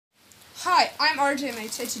Hi, I'm RJ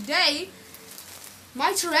mate. So today,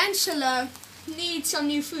 my tarantula needs some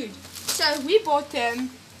new food. So we bought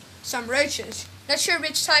them some roaches. Not sure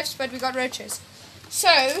which types, but we got roaches.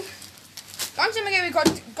 So, long time ago we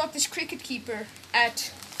got this cricket keeper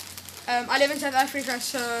at, I live in South Africa,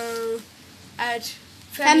 so at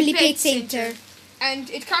Family Pet Center. And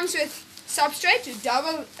it comes with substrate,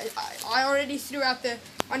 double. I already threw out the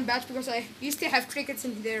one batch because I used to have crickets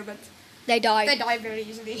in there, but They die. they die very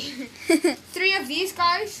easily. 3 of these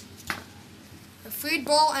guys, a food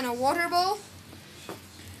bowl and a water bowl,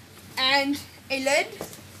 and a lid,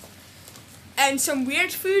 and some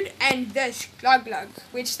weird food, and this glug glug,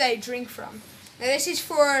 which they drink from. Now this is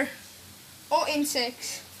for all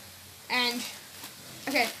insects, and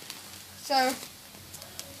okay, so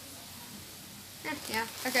yeah,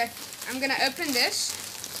 okay, I'm gonna open this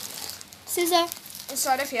Scissor.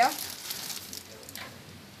 inside of here.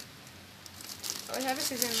 I always have a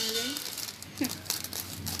scissor in my room.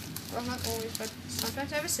 Well, not always, but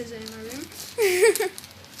sometimes I have a scissor in my room.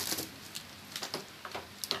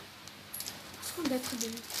 What's going back to do?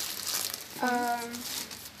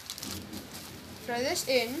 Throw this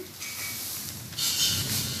in.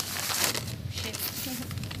 Shit.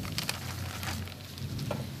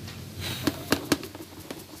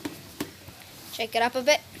 Shake it up a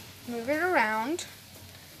bit. Move it around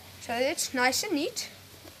so that it's nice and neat.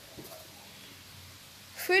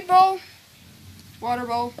 Food bowl, water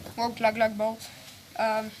bowl, or glug glug bowl.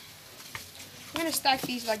 I'm gonna stack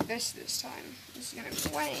these like this time. This is gonna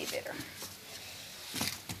be way better.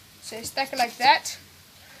 So stack it like that.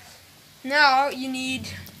 Now you need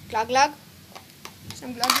Glug glug.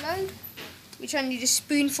 some glug glug, which I need a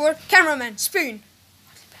spoon for. Cameraman, spoon.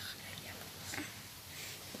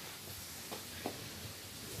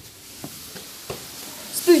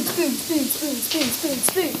 Spoon, spoon, spoon, spoon, spoon, spoon,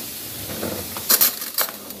 spoon.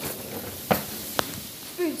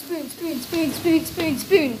 Spoon, spoon, spoon, spoon, spoon, spoon,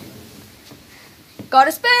 spoon. Got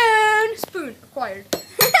a spoon. Spoon acquired.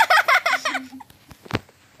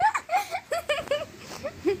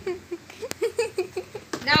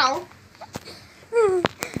 Now, you're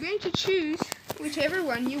going to choose whichever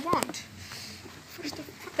one you want. First of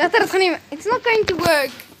all, It's not going to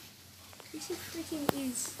work. yes, it freaking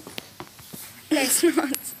is. It's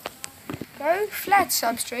not. Go flat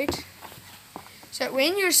substrate. So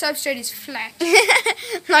when your substrate is flat,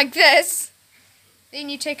 Like this. then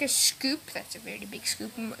you take a scoop. That's a very big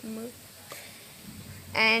scoop.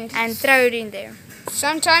 And throw it in there.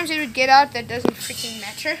 sometimes it would get out. That doesn't freaking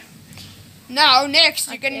matter. Now, next,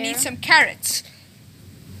 you're going to Okay. need some carrots.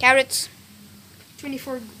 Carrots.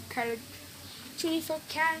 24 carat. 24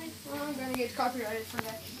 carat. Oh, I'm going to get copyrighted for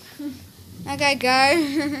that. Okay,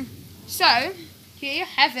 go. So, here you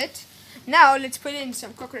have it. Now, let's put in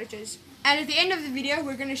some cockroaches. And at the end of the video,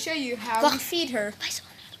 we're going to show you how we feed her.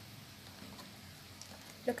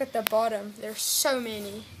 Look at the bottom. There's so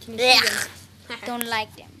many. Can you see them? Don't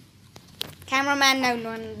like them. Cameraman, no,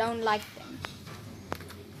 don't like them.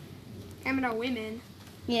 Camera women.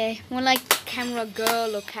 Yeah, more like camera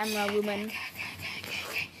girl or camera woman.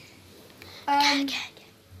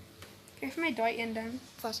 Go for my dye end down.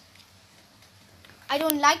 First. I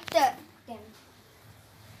don't like them.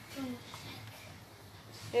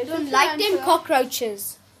 I don't like them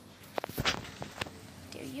cockroaches.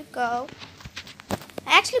 There you go.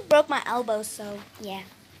 I actually broke my elbow, so yeah.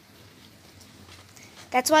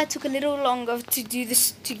 That's why it took a little longer to do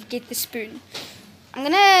this, to get the spoon. I'm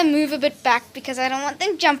gonna move a bit back because I don't want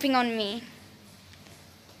them jumping on me.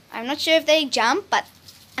 I'm not sure if they jump, but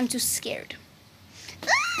I'm too scared.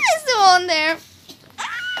 There's the one there.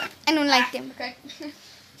 I don't like them. Okay.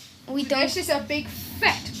 We don't. This is a big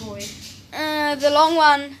fat boy. The long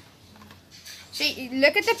one. See,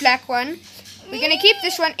 look at the black one. We're going to keep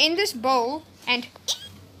this one in this bowl and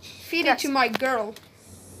feed it to my girl.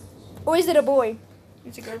 Or is it a boy?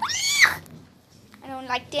 It's a girl. I don't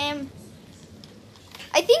like them.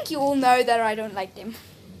 I think you all know that I don't like them.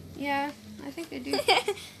 Yeah, I think they do.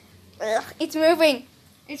 Ugh, it's moving.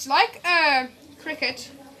 It's like a cricket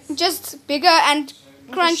Just bigger and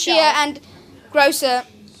a crunchier shell. and grosser.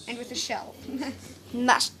 and with a shell.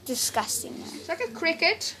 That's disgusting. It's like a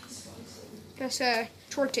cricket plus a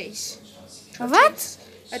tortoise. What?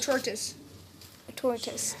 A tortoise. A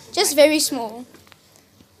tortoise. Just very small.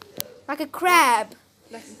 Like a crab.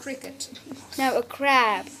 Like a cricket. No, a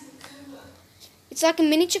crab. It's like a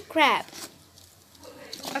miniature crab.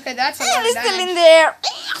 Okay, that's a Oh, lot they're of still in damage. there.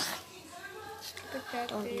 Put that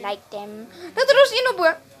Don't there. like them.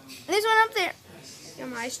 There's one up there. Yeah,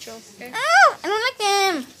 my eyes chill. Okay. Oh, I don't like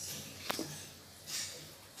them.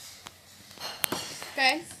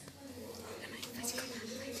 Okay.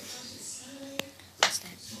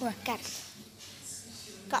 What? Got it.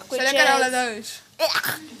 So look at all of those.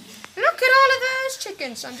 Look at all of those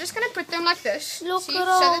chickens. I'm just going to put them like this. Look see, at so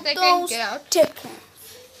all that they can those get out. chickens.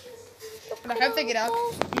 But I hope they get out.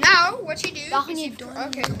 Now, what you do Dag is nie you... doen.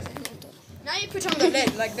 Okay. Now you put on the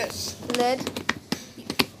lid like this. Lid.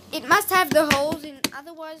 It must have the holes in,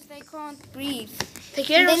 otherwise they can't breathe.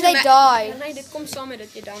 And then they die. Nee, dit komt saam met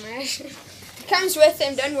dit, you dumbass. It comes with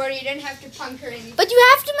them, don't worry, you don't have to puncture anything. But you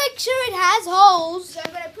have to make sure it has holes. So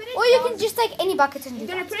I'm going to put it Or you down. can just take any bucket and do I'm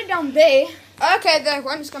going that. to put it down there. Okay, the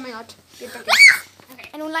one is coming out. Get back in.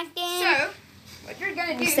 I don't like that. So, what you're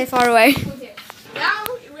going to do... Stay far away. Okay. Now,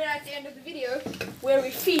 we're at the end of the video where we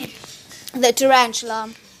feed. The tarantula.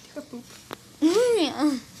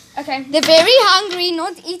 Yeah. Okay. They're very hungry,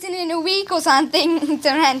 not eaten in a week or something.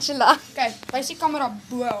 Tarantula. Okay, place die camera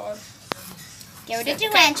bo. Okay, what the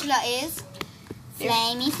tarantula is?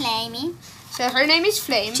 Flamey. So her name is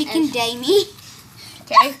Flame. Chicken Damie.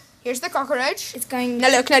 Okay, here's the cockroach. It's going... Nou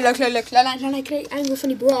look. Laat kry angle van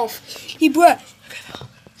die bo af. Hier bo.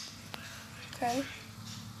 Okay.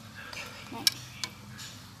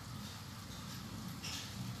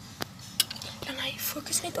 Dan hy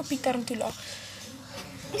fokus net op die tarantula.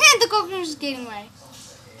 And the cockroach is getting away.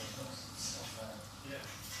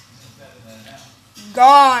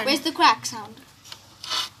 Gone. Where's the crack sound?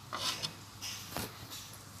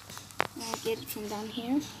 I'll get it from down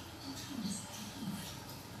here.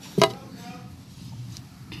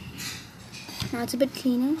 Now it's a bit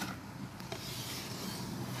cleaner.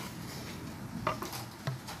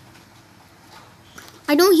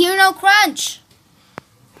 I don't hear no crunch.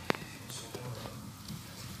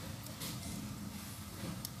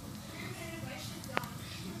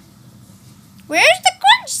 Where's the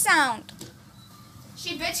crunch sound?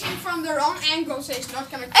 She bit him from the wrong angle, so it's not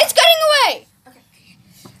gonna. It's getting away.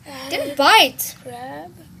 Okay. Didn't bite.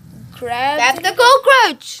 Grab the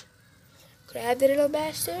cockroach. Grab the little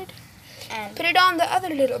bastard. And Put it on the other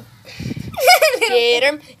little. Get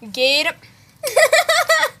him.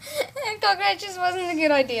 cockroaches wasn't a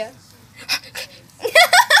good idea.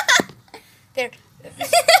 There.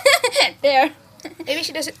 There. Maybe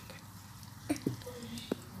she doesn't.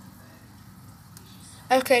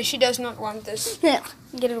 Okay, she does not want this. Get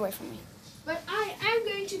it away from me. But I am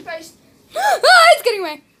going to post It's getting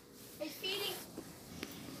away. a feeding.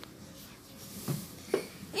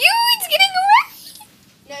 It's getting away.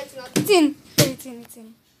 No, it's not. It's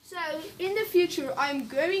in. So, in the future, I'm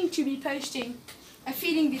going to be posting a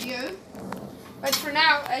feeding video. But for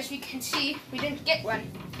now, as you can see, we didn't get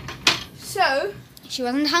one. So, She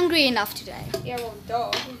wasn't hungry enough today. yeah, well,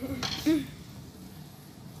 duh.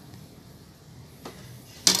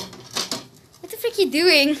 What the frick are you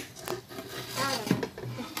doing? I don't know.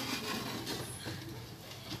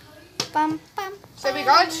 Bum, bum, So we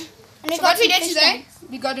got, And so what we did fish today, tanks.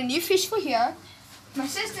 we got a new fish for here. My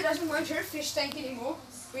sister doesn't want her fish tank anymore.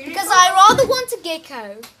 Because I rather want a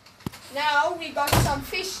gecko. Now we got some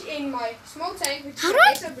fish in my small tank. Which How is do a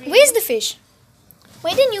I? better breed. Where's the fish?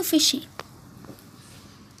 Where the new fishy?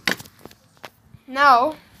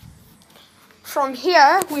 Now, from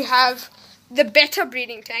here we have the better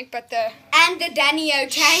breeding tank, but the And the Danio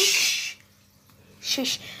tank.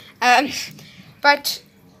 shush. But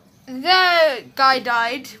the guy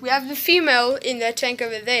died. We have the female in the tank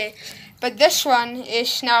over there, but this one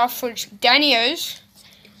is now for Danios.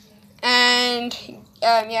 And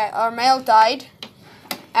yeah, our male died,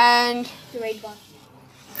 and The red one.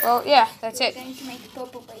 well, yeah, that's We're it. going to make a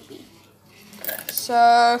purple baby. So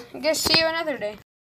I guess see you another day.